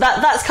 So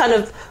that's kind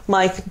of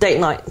my date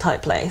night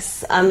type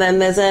place. And then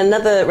there's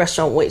another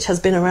restaurant which has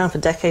been around for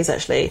decades,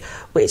 actually,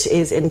 which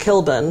is in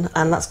Kilburn,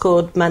 and that's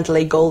called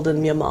Mandalay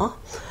Golden Myanmar.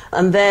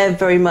 And they're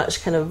very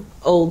much kind of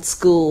old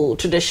school,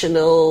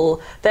 traditional.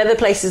 They're the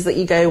places that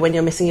you go when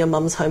you're missing your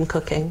mum's home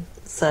cooking.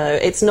 So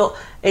it's not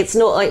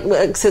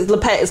like, so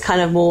lepet is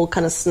kind of more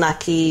kind of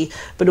snacky,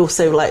 but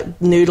also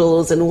like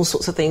noodles and all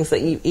sorts of things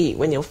that you eat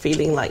when you're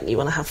feeling like you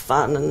want to have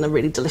fun and a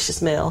really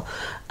delicious meal.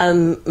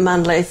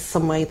 Mandalay is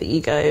some way that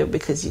you go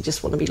because you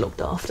just want to be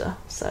looked after.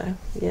 So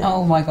yeah.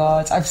 Oh my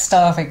God, I'm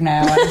starving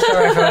now. I'm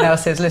sure everyone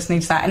else is listening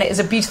to that. And it is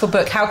a beautiful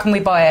book. How can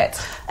we buy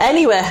it?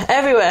 Anywhere,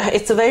 everywhere.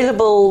 It's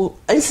available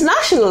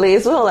internationally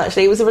as well,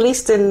 actually. It was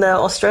released in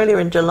Australia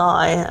in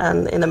July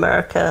and in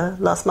America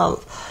last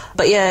month.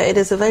 But yeah, it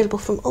is available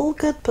from all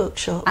good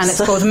bookshops. And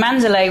it's called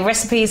Mandalay,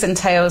 Recipes and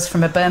Tales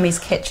from a Burmese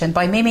Kitchen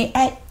by Mimi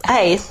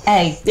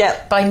A.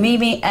 Yeah. By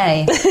Mimi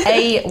A.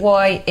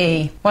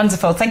 A-Y-E.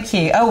 Wonderful, thank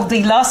you. Oh,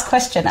 the last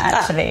question,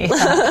 actually.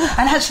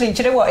 And actually,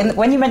 do you know what?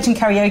 When you mentioned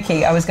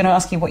karaoke, I was going to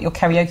ask you what your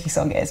karaoke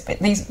song is, but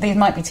these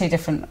might be two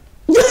different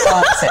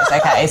answers.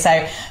 Okay,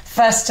 so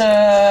first,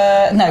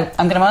 I'm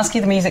going to ask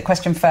you the music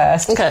question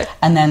first. Okay.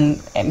 And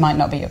then it might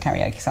not be your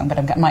karaoke song, but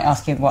I might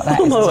ask you what that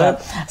is as well.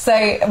 So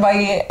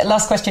my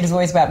last question is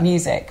always about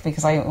music,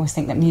 because I always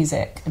think that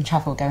music and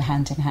travel go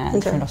hand in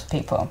hand for a lot of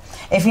people.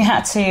 If you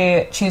had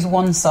to choose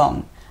one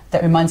song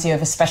that reminds you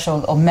of a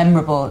special or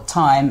memorable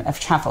time of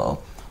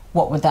travel,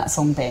 what would that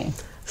song be?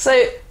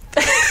 So...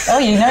 Oh,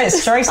 you know it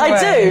straight away.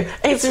 I do.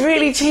 It's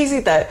really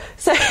cheesy though.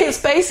 So it's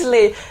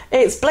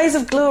Blaze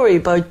of Glory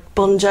by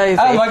Bon Jovi.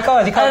 Oh my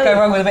God, you can't go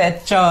wrong with a bit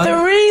of John. The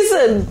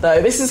reason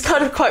though, this is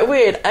kind of quite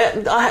weird,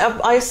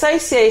 I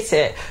associate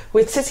it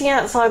with sitting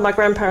outside my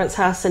grandparents'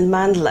 house in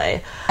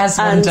Mandalay. As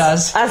one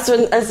does. As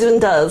one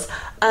does.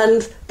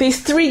 And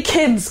these 3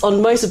 kids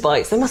on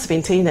motorbikes, they must have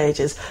been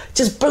teenagers,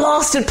 just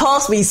blasted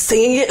past me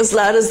singing it as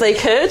loud as they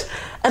could.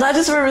 And I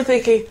just remember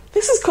thinking,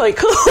 this is quite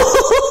cool.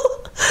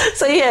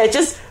 So yeah,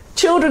 just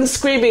children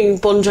screaming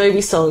Bon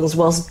Jovi songs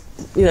whilst,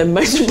 you know,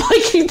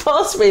 motorbiking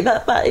past me.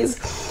 That is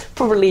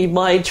probably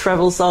my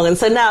travel song. And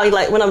so now,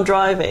 like, when I'm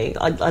driving,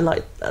 I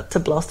like to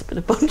blast a bit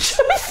of Bon Jovi,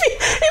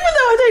 even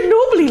though I don't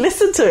normally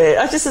listen to it.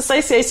 I just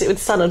associate it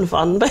with sun and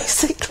fun,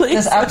 basically.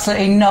 There's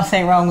absolutely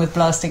nothing wrong with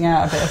blasting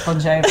out a bit of Bon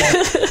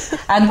Jovi.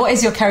 And what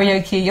is your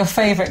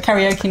favourite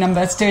karaoke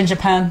number to do in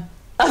Japan?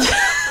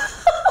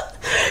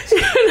 You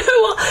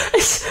know what?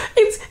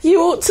 You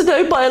You Ought to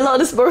Know by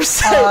Alanis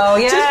Morissette. Oh,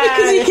 yeah. Just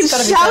because you can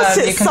shout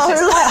it so loud.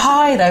 It's quite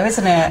high, though,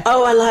 isn't it?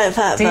 Oh, I like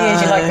that. Do you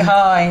like the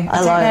high? I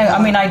don't know. That.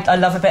 I mean, I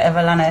love a bit of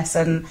Alanis,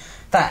 and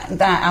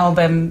that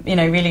album, you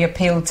know, really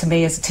appealed to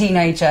me as a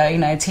teenager, you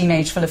know,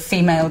 teenage full of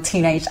female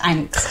teenage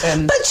angst.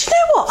 And but you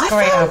know what?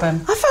 Great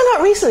album. I found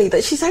out recently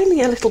that she's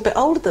only a little bit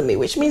older than me,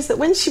 which means that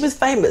when she was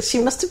famous, she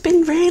must have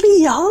been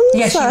really young.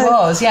 Yeah, so she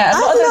was, yeah.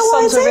 A lot of those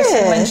songs were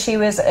written when she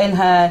was in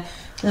her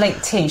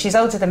late teens. She's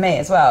older than me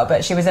as well,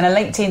 but she was in her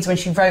late teens when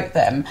she wrote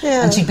them,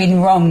 and she'd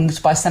been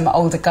wronged by some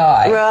older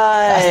guy.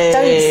 Right. I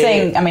don't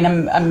think, I mean,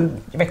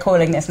 I'm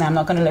recalling this now, I'm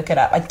not going to look it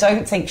up. I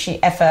don't think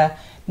she ever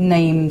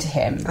named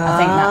him. I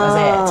think that was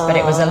it. But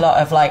it was a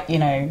lot of, like, you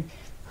know,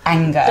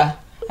 anger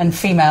and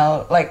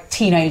female, like,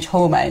 teenage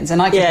hormones.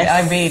 And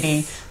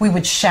we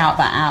would shout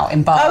that out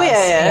in bars. Oh,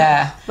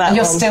 yeah. And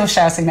you're still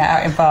shouting that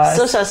out in bars.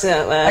 Still shouting it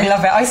out there. I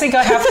love it. I think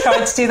I have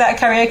tried to do that at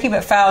karaoke,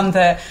 but found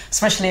that,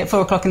 especially at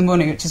 4 o'clock in the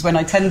morning, which is when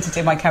I tend to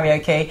do my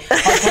karaoke,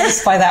 my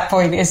voice by that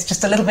point is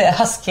just a little bit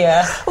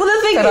huskier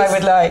than I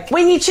would like.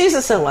 When you choose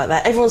a song like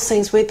that, everyone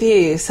sings with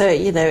you. So,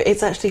 you know,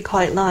 it's actually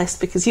quite nice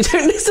because you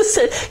don't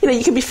necessarily, you know,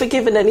 you can be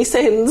forgiven any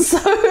sins.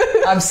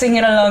 So. I'm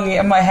singing along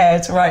in my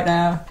head right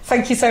now.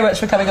 Thank you so much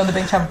for coming on the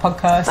Big Travel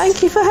Podcast.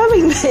 Thank you for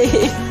having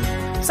me.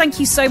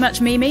 Thank you so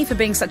much, Mimi, for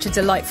being such a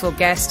delightful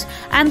guest,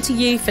 and to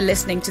you for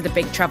listening to the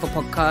Big Travel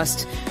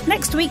Podcast.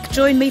 Next week,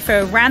 join me for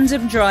a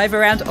random drive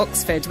around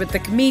Oxford with the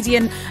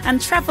comedian and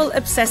travel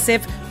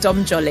obsessive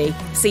Dom Jolly.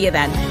 See you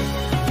then.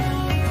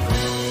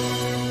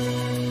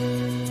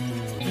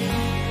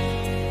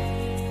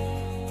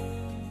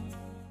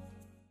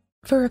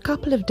 For a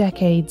couple of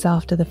decades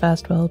after the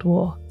First World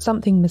War,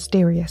 something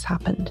mysterious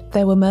happened.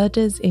 There were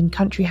murders in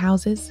country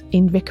houses,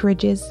 in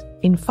vicarages,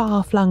 in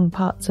far-flung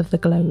parts of the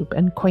globe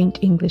and quaint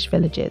English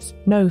villages.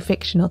 No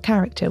fictional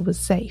character was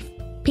safe.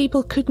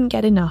 People couldn't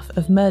get enough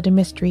of murder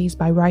mysteries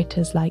by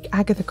writers like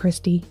Agatha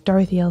Christie,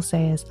 Dorothy L.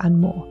 Sayers,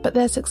 and more. But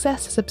their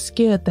success has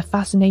obscured the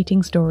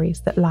fascinating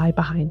stories that lie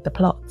behind the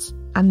plots.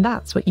 And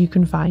that's what you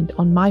can find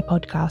on my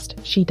podcast,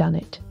 She Done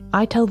It.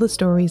 I tell the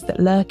stories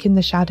that lurk in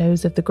the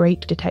shadows of the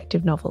great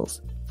detective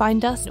novels.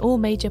 Find us in all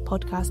major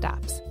podcast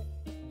apps.